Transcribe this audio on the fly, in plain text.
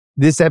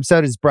This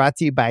episode is brought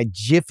to you by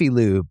Jiffy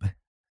Lube.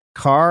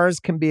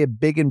 Cars can be a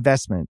big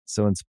investment,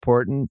 so it's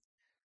important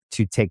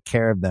to take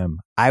care of them.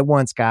 I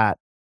once got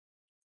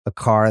a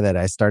car that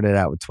I started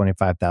out with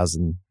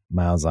 25,000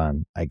 miles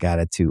on. I got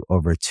it to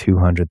over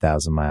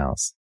 200,000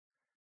 miles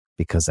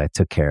because I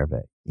took care of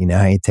it. You know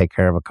how you take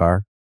care of a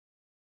car?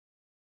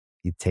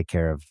 You take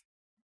care of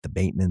the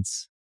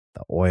maintenance,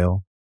 the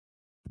oil,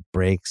 the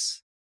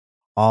brakes,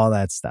 all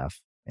that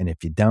stuff. And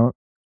if you don't,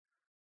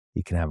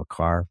 you can have a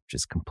car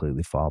just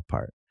completely fall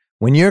apart.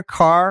 When your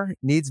car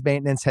needs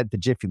maintenance, head to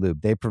Jiffy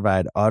Lube. They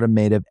provide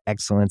automotive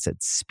excellence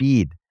at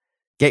speed.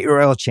 Get your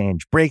oil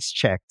change, brakes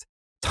checked,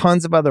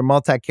 tons of other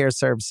multi-care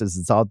services.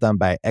 It's all done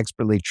by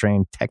expertly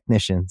trained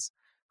technicians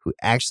who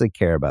actually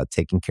care about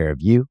taking care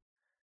of you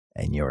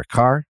and your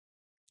car.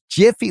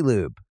 Jiffy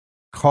Lube,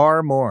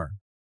 car more.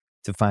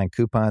 To find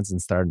coupons and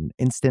start an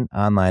instant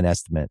online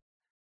estimate,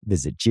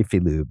 visit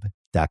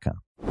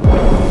jiffylube.com.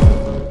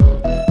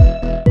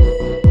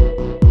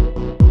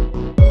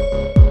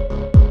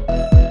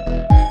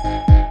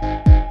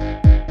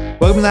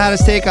 Welcome to The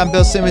Hottest Take. I'm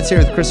Bill Simmons here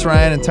with Chris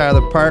Ryan and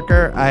Tyler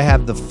Parker. I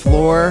have the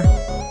floor.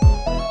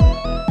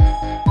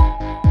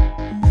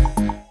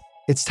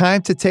 It's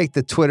time to take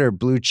the Twitter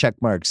blue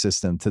checkmark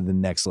system to the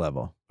next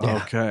level. Yeah.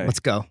 Okay. Let's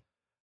go.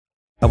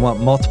 I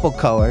want multiple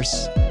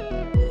colors.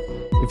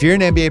 If you're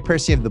an NBA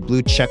person, you have the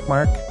blue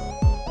checkmark.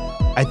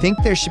 I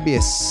think there should be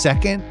a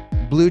second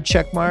blue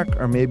checkmark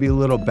or maybe a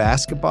little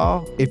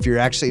basketball if you're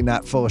actually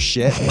not full of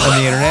shit on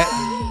the internet.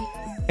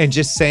 And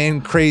just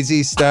saying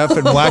crazy stuff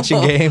and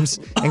watching games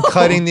and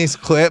cutting these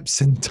clips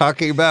and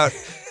talking about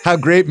how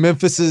great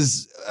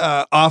Memphis's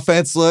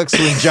offense looks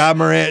when Ja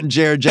Morant and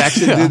Jared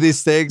Jackson do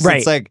these things. Right.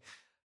 It's like,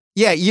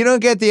 yeah, you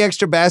don't get the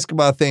extra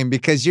basketball thing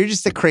because you're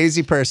just a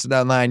crazy person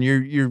online.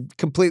 You're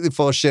completely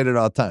full of shit at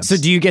all times. So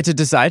do you get to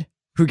decide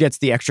who gets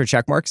the extra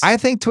check marks? I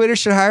think Twitter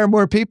should hire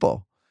more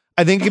people.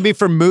 I think it could be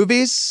for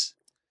movies.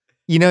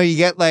 You know, you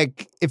get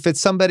like, if it's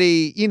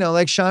somebody, you know,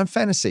 like Sean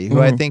Fennessy, who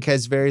I think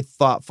has very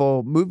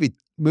thoughtful movie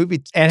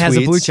and has a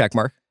tweets. blue check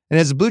mark. And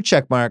has a blue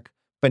check mark,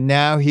 but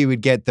now he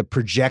would get the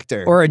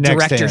projector Or a next to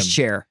director's him.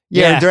 chair.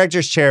 Yeah, a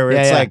director's chair where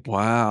it's Yeah. like,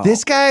 Wow.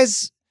 this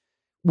guy's,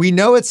 we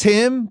know it's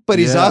him, but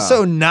he's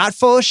also not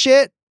full of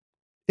shit.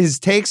 His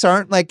takes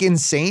aren't like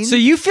insane. So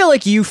you feel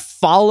like you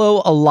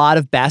follow a lot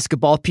of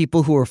basketball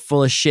people who are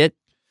full of shit?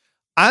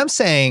 I'm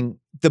saying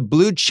the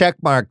blue check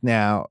mark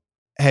now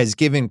has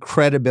given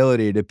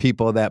credibility to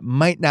people that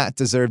might not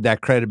deserve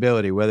that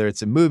credibility, whether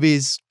it's in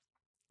movies,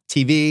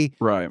 TV,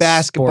 Right.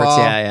 basketball,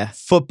 Sports,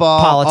 football,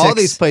 Politics. all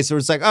these places where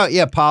it's like, oh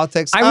yeah,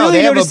 politics. I really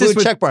they have a noticed this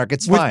blue check mark.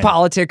 It's with fine.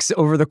 politics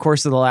over the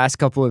course of the last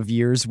couple of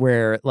years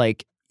where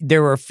like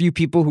there were a few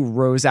people who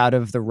rose out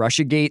of the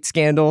Russiagate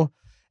scandal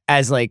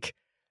as like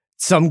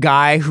some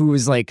guy who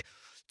was like,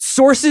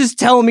 sources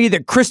tell me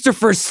that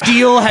Christopher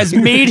Steele has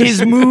made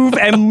his move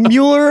and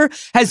Mueller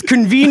has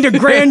convened a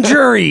grand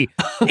jury.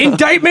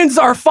 Indictments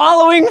are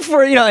following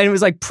for, you know, and it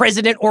was like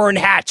President Orrin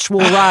Hatch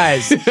will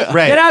rise.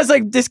 Right. And I was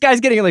like, this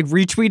guy's getting like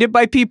retweeted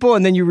by people.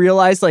 And then you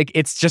realize like,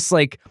 it's just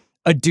like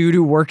a dude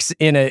who works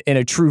in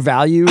a True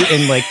Value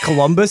in like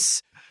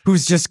Columbus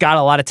who's just got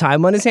a lot of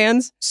time on his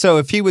hands. So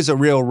if he was a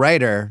real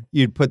writer,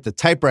 you'd put the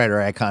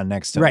typewriter icon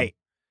next to him. Right.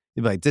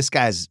 You'd be like, this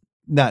guy's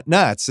not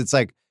nuts. It's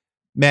like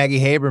Maggie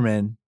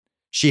Haberman.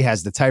 She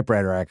has the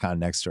typewriter icon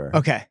next to her.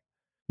 Okay.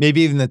 Maybe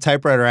even the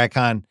typewriter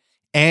icon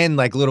and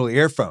like little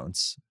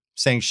earphones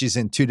saying she's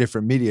in two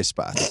different media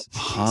spots.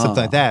 Something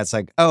like that. It's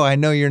like, oh, I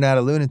know you're not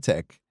a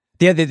lunatic.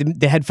 Yeah,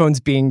 the headphones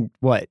being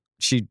what?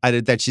 I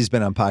did that she's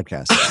been on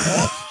podcasts.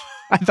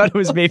 I thought it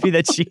was maybe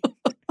that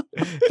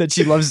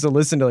she loves to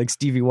listen to like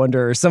Stevie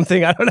Wonder or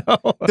something. I don't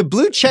know. The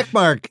blue check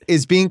mark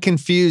is being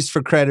confused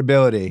for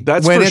credibility.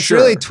 That's when for it's sure.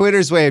 really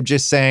Twitter's way of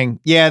just saying,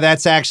 yeah,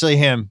 that's actually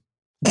him.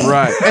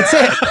 Right. That's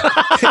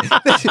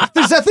it.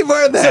 There's nothing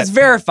more than So that. it's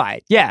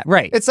verified. Yeah,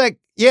 right. It's like,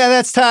 yeah,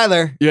 that's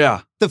Tyler,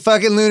 Yeah. the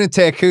fucking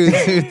lunatic who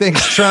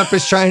thinks Trump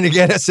is trying to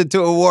get us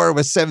into a war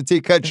with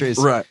 17 countries.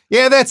 Right.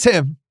 Yeah, that's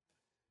him.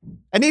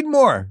 I need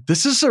more.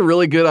 This is a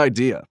really good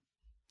idea.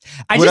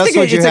 I What just else think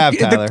would you it's have,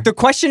 like, Tyler? the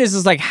question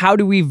is like, how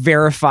do we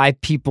verify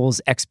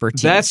people's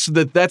expertise? That's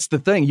the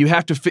thing. You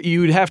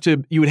would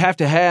have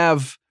to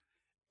have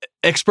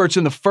experts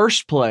in the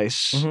first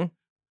place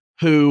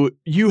who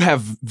you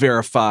have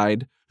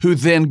verified, who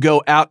then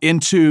go out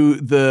into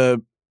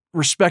the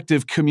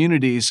respective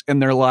communities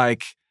and they're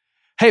like,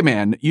 hey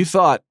man, you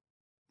thought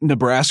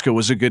Nebraska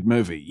was a good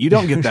movie. You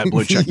don't get that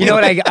blue check. You know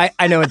what?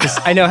 I know what this.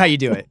 I know how you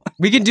do it.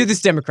 We can do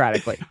this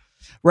democratically.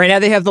 Right now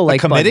they have the like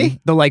committee? button.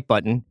 The like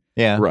button.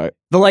 Yeah. Right.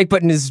 The like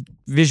button is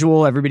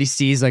visual. Everybody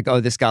sees like, oh,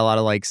 this got a lot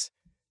of likes.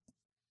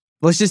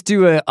 Let's just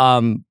do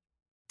a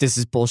this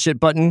is bullshit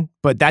button,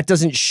 but that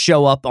doesn't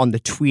show up on the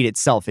tweet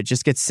itself. It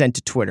just gets sent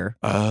to Twitter.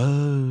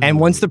 Oh. And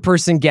once the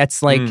person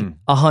gets like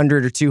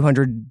 100 or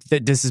 200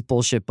 this is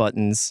bullshit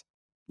buttons,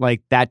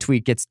 like that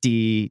tweet gets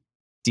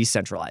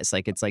decentralized.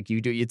 Like it's like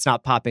it's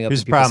not popping up.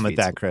 Here's in the problem with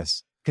people's that,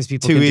 Chris. because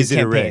people Too can do easy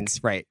to rig. campaigns,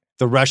 right?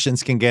 The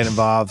Russians can get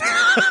involved.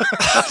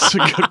 That's a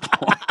good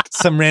point.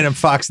 Some random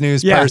Fox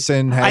News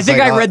person has I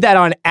think I read that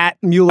on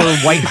 @Mueller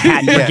White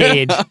Hat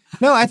Brigade.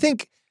 No, I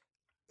think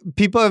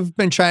people have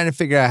been trying to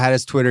figure out how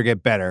does Twitter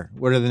get better?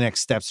 What are the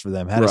next steps for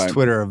them? How does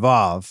Twitter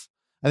evolve?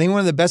 I think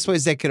one of the best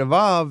ways they could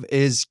evolve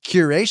is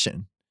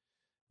curation,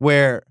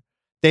 where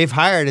they've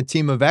hired a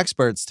team of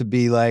experts to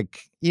be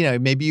like,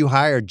 maybe you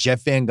hire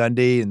Jeff Van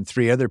Gundy and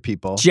 3 other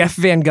people. Jeff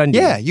Van Gundy.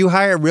 Yeah, you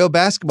hire real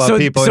basketball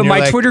people. So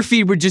my Twitter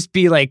feed would just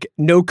be like,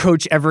 no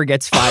coach ever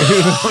gets fired.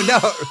 No,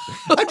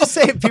 I'm just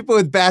saying people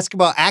with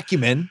basketball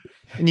acumen,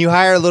 and you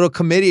hire a little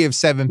committee of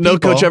 7 people. No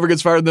coach ever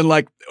gets fired, and then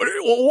like,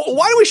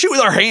 why do we shoot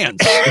with our hands?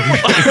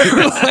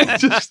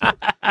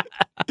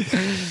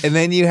 And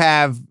then you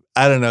have,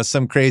 I don't know,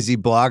 some crazy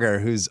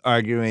blogger who's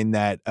arguing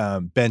that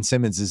Ben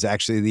Simmons is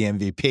actually the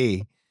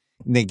MVP.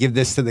 And they give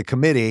this to the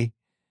committee.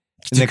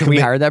 And Can we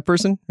hire that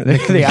person? Are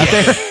they out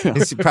there?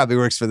 He probably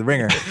works for the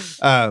Ringer.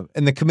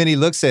 And the committee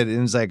looks at it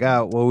and is like,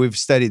 oh, well, we've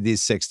studied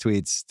these 6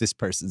 tweets. This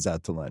person's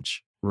out to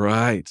lunch.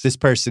 Right. This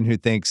person who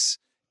thinks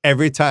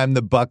every time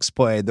the Bucks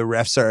play, the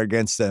refs are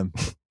against them.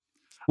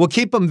 We'll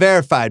keep them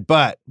verified,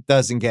 but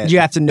doesn't get you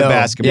have to know the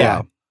basketball.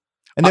 Yeah.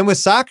 And then with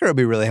soccer, it'll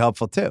be really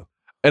helpful too.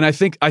 And I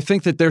think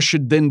that there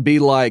should then be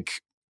like,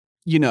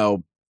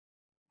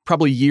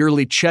 probably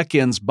yearly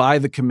check-ins by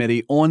the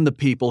committee on the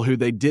people who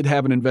they did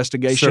have an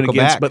investigation Circle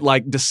against, back. but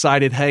like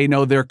decided, hey,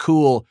 no, they're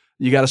cool.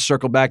 You got to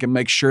circle back and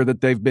make sure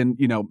that they've been,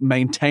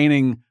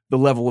 maintaining the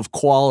level of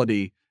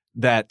quality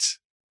that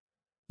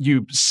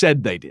you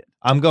said they did.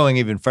 I'm going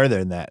even further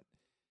than that.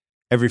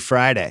 Every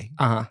Friday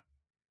at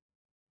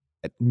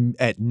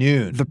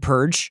noon. The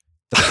Purge.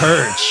 The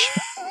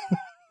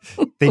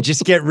Purge. They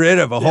just get rid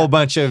of a whole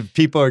bunch of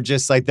people are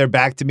just like, they're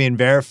back to being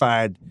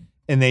verified.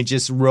 And they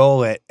just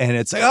roll it, and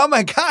it's like, oh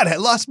my God, I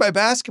lost my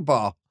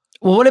basketball.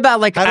 Well, what about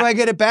like, how do I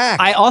get it back?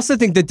 I also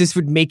think that this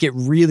would make it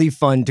really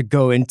fun to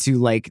go into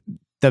like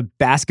the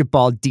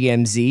basketball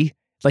DMZ.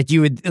 Like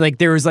you would, like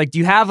there was like,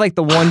 you have like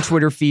the one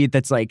Twitter feed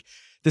that's like,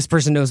 this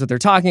person knows what they're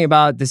talking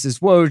about. This is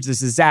Woj,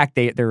 this is Zach.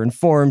 They're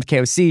informed,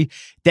 KOC.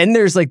 Then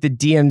there's like the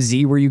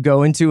DMZ where you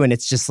go into, and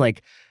it's just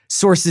like,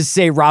 sources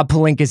say Rob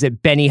Pelinka is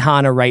at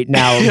Benihana right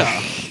now.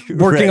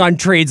 Working on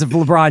trades of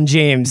LeBron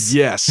James.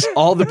 Yes,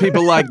 all the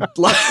people like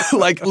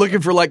looking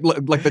for like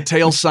the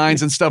tail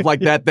signs and stuff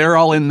like that. They're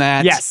all in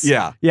that. Yes.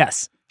 Yeah.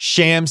 Yes.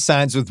 Sham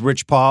signs with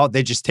Rich Paul.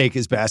 They just take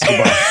his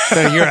basketball.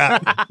 So you're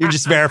out. You're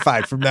just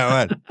verified from now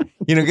on.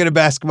 You don't get a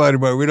basketball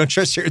anymore. We don't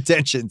trust your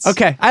intentions.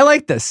 Okay. I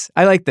like this.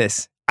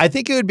 I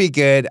think it would be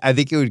good. I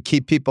think it would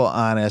keep people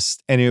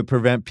honest, and it would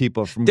prevent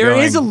people from There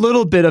going, is a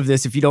little bit of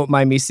this, if you don't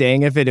mind me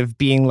saying, of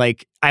being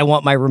like, I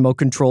want my remote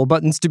control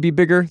buttons to be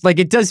bigger. Like,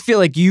 it does feel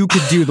like you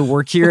could do the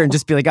work here and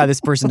just be like, oh,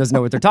 this person doesn't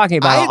know what they're talking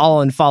about. I'll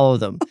unfollow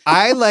them.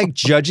 I like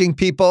judging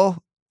people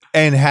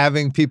and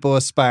having people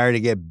aspire to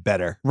get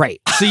better. Right.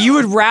 So you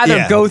would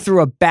rather go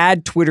through a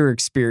bad Twitter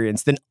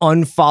experience than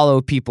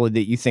unfollow people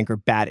that you think are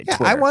bad at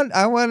Twitter. I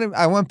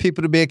want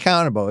people to be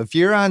accountable. If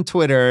you're on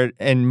Twitter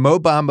and Mo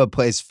Bamba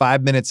plays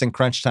 5 minutes in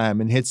crunch time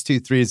and hits 2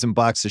 threes and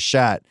blocks a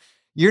shot,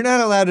 you're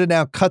not allowed to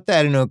now cut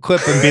that into a clip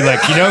and be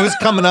like, you know who's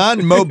coming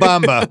on? Mo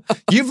Bamba.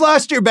 You've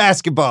lost your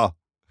basketball.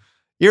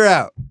 You're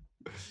out.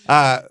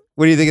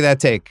 What do you think of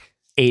that take?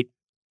 8.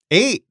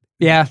 8?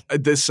 Yeah.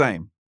 The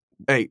same.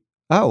 8.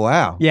 Oh,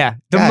 wow. Yeah.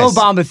 The Guys, Mo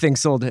Bamba thing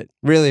sold it.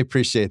 Really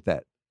appreciate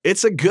that.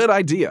 It's a good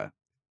idea.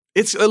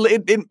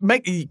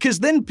 Because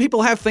then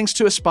people have things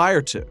to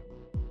aspire to.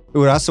 It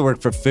would also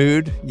work for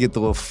food. You get the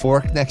little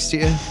fork next to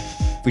you.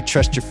 If we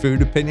trust your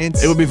food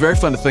opinions. It would be very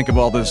fun to think of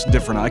all those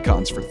different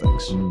icons for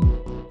things.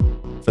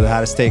 For the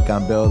hottest take,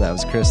 I'm Bill. That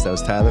was Chris. That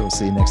was Tyler. We'll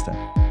see you next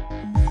time.